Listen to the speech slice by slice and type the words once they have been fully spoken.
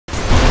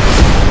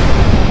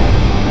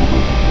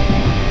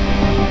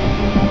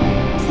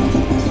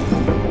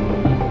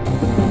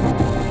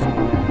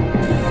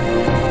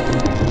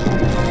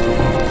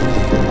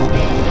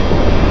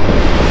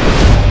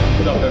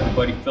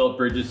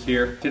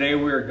here. Today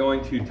we're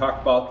going to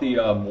talk about the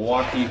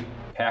Milwaukee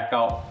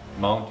Packout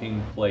mounting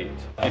plate.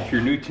 If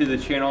you're new to the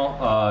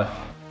channel,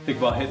 think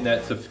about hitting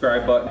that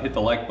subscribe button, hit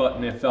the like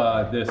button if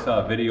this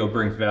video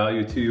brings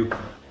value to you.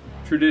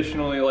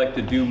 Traditionally I like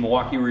to do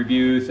Milwaukee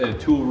reviews and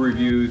tool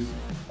reviews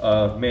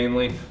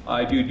mainly.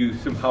 I do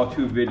some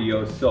how-to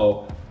videos,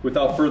 so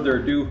without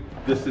further ado,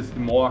 this is the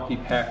Milwaukee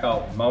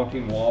Packout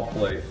mounting wall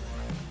plate.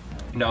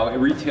 Now it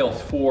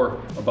retails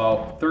for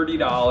about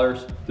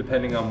 $30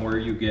 depending on where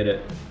you get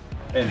it.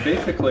 And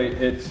basically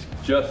it's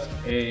just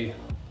a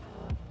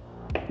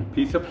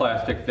piece of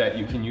plastic that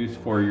you can use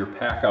for your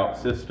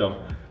Packout system,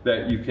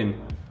 that you can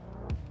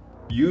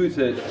use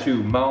it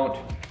to mount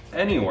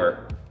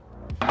anywhere.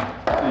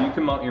 So you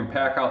can mount your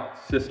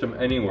Packout system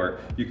anywhere.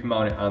 You can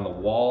mount it on the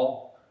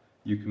wall,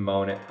 you can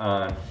mount it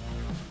on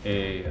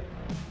a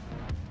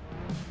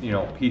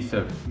piece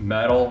of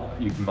metal,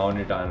 you can mount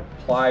it on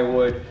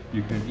plywood,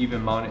 you can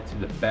even mount it to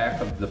the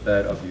back of the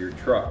bed of your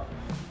truck.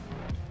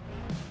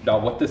 Now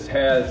what this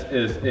has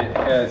is it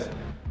has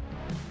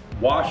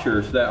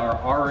washers that are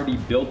already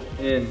built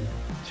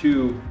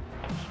into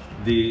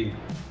the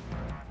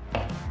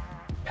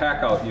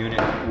Packout unit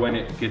when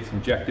it gets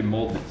injected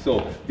molded.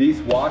 So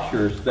these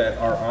washers that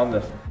are on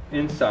the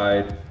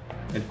inside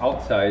and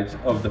outsides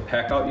of the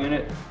Packout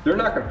unit, they're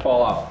not going to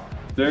fall out.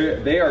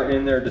 They are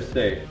in there to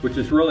stay, which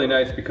is really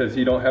nice because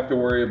you don't have to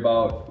worry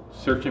about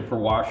searching for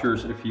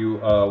washers if you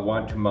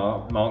want to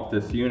mount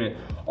this unit.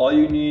 All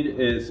you need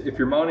is, if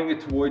you're mounting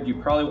it to wood, you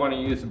probably want to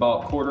use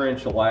about 1/4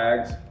 inch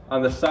lags.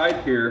 On the side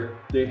here,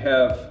 they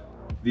have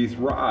these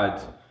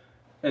rods,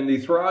 and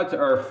these rods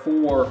are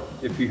for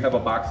if you have a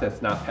box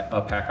that's not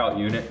a Packout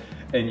unit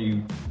and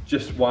you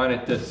just want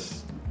it to,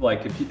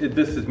 like if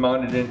this is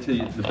mounted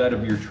into the bed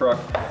of your truck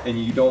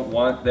and you don't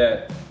want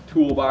that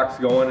toolbox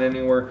going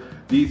anywhere,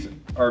 these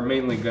are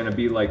mainly going to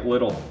be like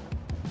little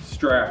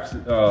straps,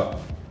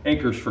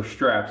 anchors for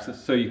straps,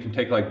 so you can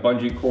take like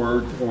bungee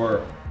cords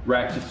or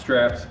ratchet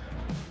straps.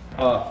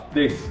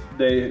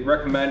 They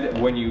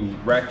recommend when you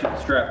ratchet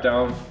strap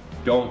down,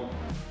 don't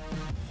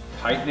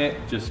tighten it,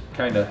 just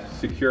kind of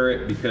secure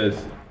it,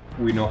 because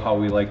we know how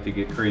we like to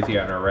get crazy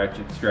on our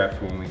ratchet straps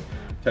when we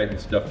tighten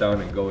stuff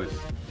down and go as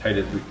tight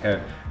as we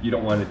can. You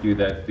don't want to do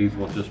that. These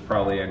will just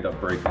probably end up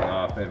breaking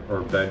off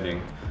or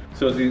bending.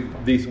 So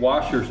these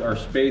washers are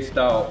spaced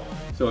out,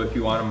 so if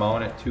you want to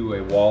mount it to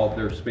a wall,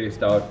 they're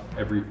spaced out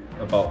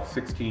about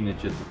 16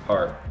 inches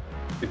apart.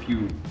 If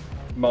you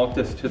mount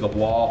this to the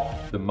wall,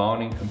 the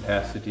mounting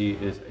capacity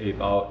is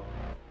about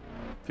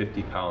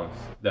 50 pounds.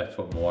 That's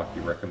what Milwaukee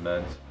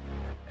recommends.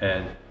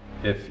 And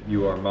if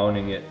you are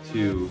mounting it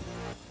to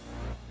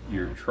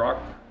your truck,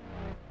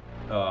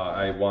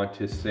 I want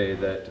to say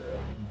that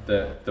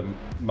the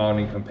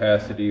mounting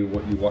capacity,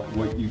 what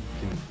you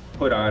can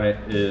put on it,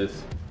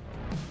 is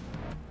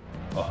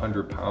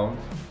 100 pounds.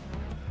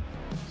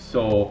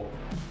 So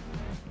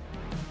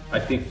I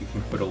think you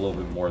can put a little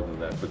bit more than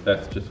that, but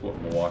that's just what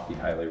Milwaukee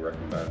highly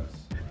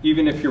recommends.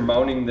 Even if you're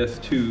mounting this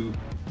to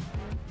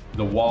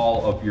the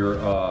wall of your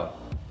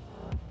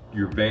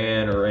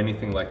van or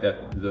anything like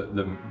that,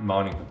 the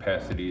mounting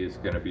capacity is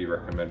going to be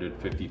recommended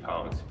 50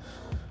 pounds.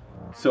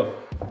 So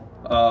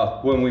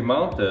when we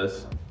mount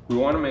this, we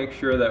want to make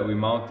sure that we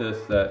mount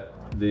this, that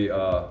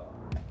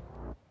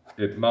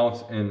it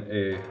mounts in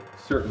a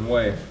certain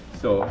way.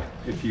 So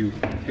if you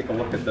take a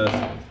look at this,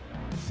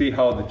 see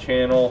how the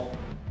channel,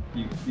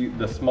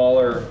 the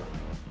smaller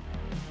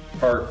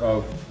part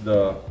of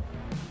the,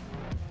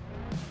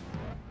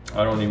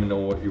 I don't even know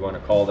what you want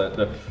to call that,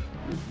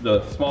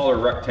 the smaller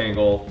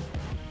rectangle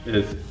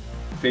is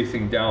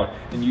facing down,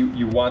 and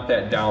you want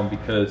that down,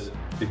 because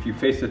if you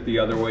face it the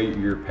other way,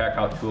 your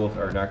Packout tools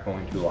are not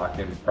going to lock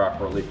in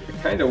properly. I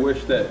kind of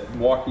wish that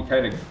Milwaukee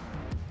kind of,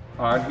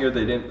 on here,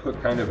 they didn't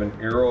put kind of an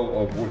arrow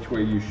of which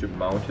way you should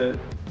mount it.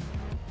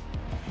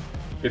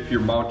 If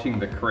you're mounting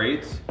the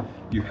crates,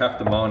 you have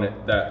to mount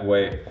it that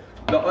way.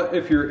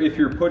 If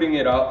you're putting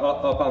it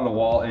up on the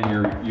wall and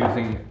you're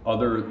using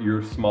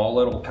your small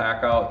little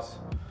Packouts,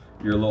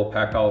 your little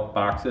Packout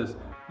boxes,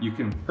 you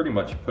can pretty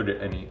much put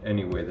it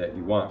any way that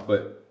you want.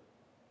 But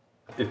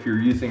if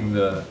you're using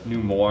the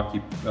new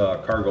Milwaukee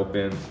cargo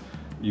bins,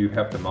 you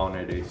have to mount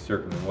it a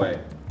certain way.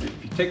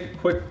 If you take a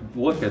quick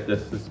look at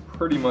this, this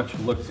pretty much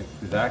looks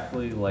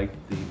exactly like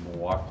the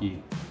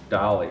Milwaukee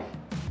Dolly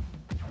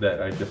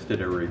that I just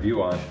did a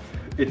review on.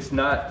 It's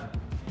not,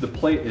 the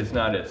plate is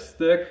not as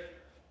thick,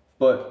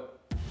 but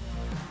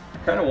I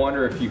kind of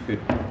wonder if you could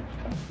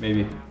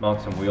maybe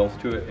mount some wheels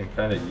to it and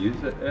kind of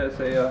use it as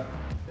a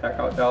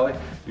Packout Dolly.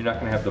 You're not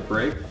going to have the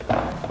brake,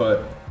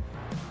 but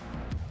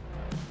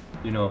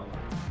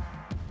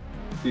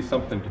be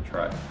something to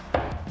try.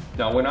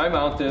 Now when I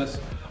mount this,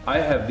 I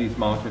have these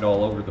mounted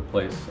all over the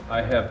place.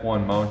 I have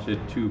one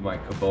mounted to my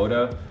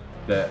Kubota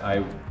that I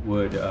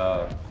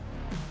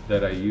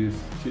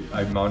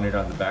mount it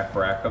on the back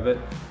rack of it,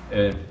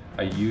 and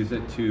I use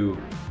it to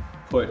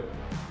put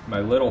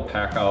my little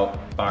Packout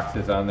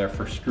boxes on there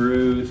for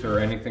screws or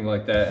anything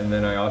like that. And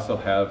then I also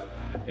have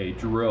a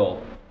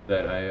drill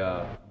that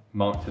I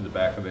mount to the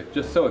back of it,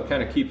 just so it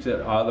kind of keeps it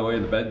out of the way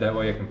of the bed. That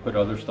way I can put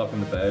other stuff in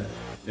the bed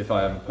if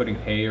I'm putting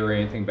hay or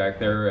anything back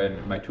there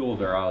and my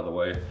tools are out of the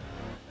way.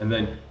 And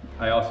then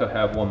I also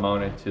have one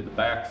mounted to the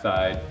back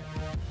side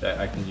that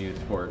I can use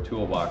for a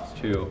toolbox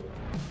too,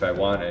 if I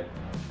want it.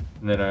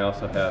 And then I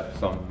also have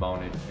some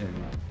mounted in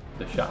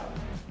the shop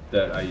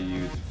that I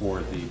use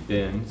for the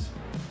bins,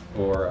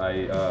 or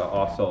I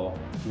also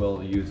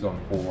will use them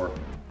for,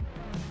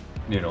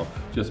 you know,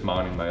 just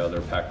mounting my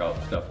other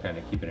Packout stuff, kind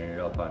of keeping it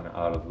up and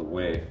out of the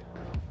way.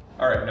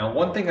 All right, now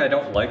one thing I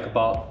don't like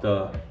about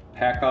the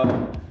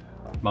Packout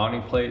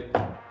mounting plate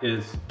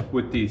is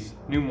with these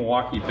new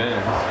Milwaukee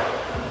bins,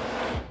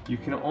 you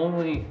can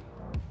only,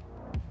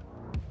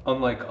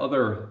 unlike the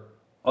other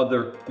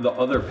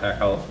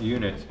Packout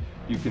units,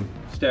 you can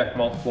stack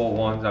multiple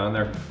ones on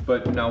there,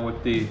 but now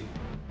with the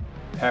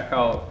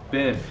Packout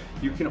bin,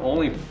 you can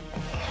only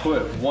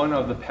put one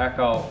of the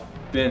Packout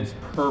bins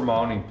per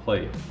mounting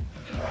plate,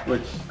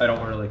 which I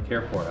don't really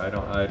care for. I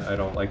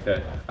don't like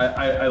that.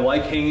 I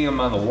like hanging them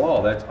on the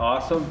wall. That's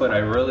awesome, but I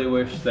really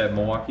wish that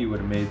Milwaukee would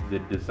have made the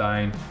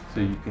design so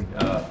you can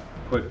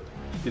put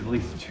at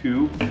least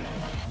 2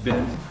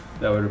 bins.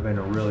 That would have been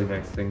a really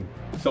nice thing.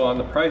 So on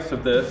the price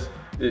of this,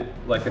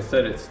 like I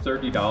said, it's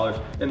 $30,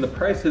 and the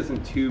price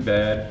isn't too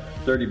bad.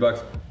 30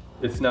 bucks.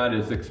 It's not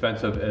as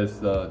expensive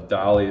as the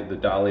Dolly. The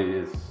Dolly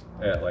is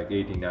at like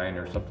 89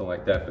 or something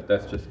like that, but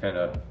that's just kind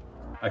of,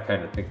 I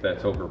kind of think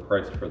that's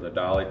overpriced for the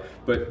Dolly,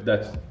 but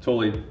that's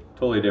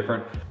totally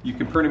different. You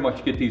can pretty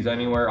much get these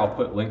anywhere. I'll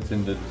put links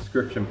in the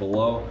description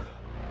below.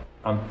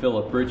 I'm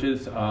Philip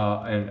Bridges,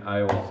 and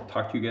I will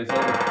talk to you guys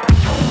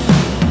later.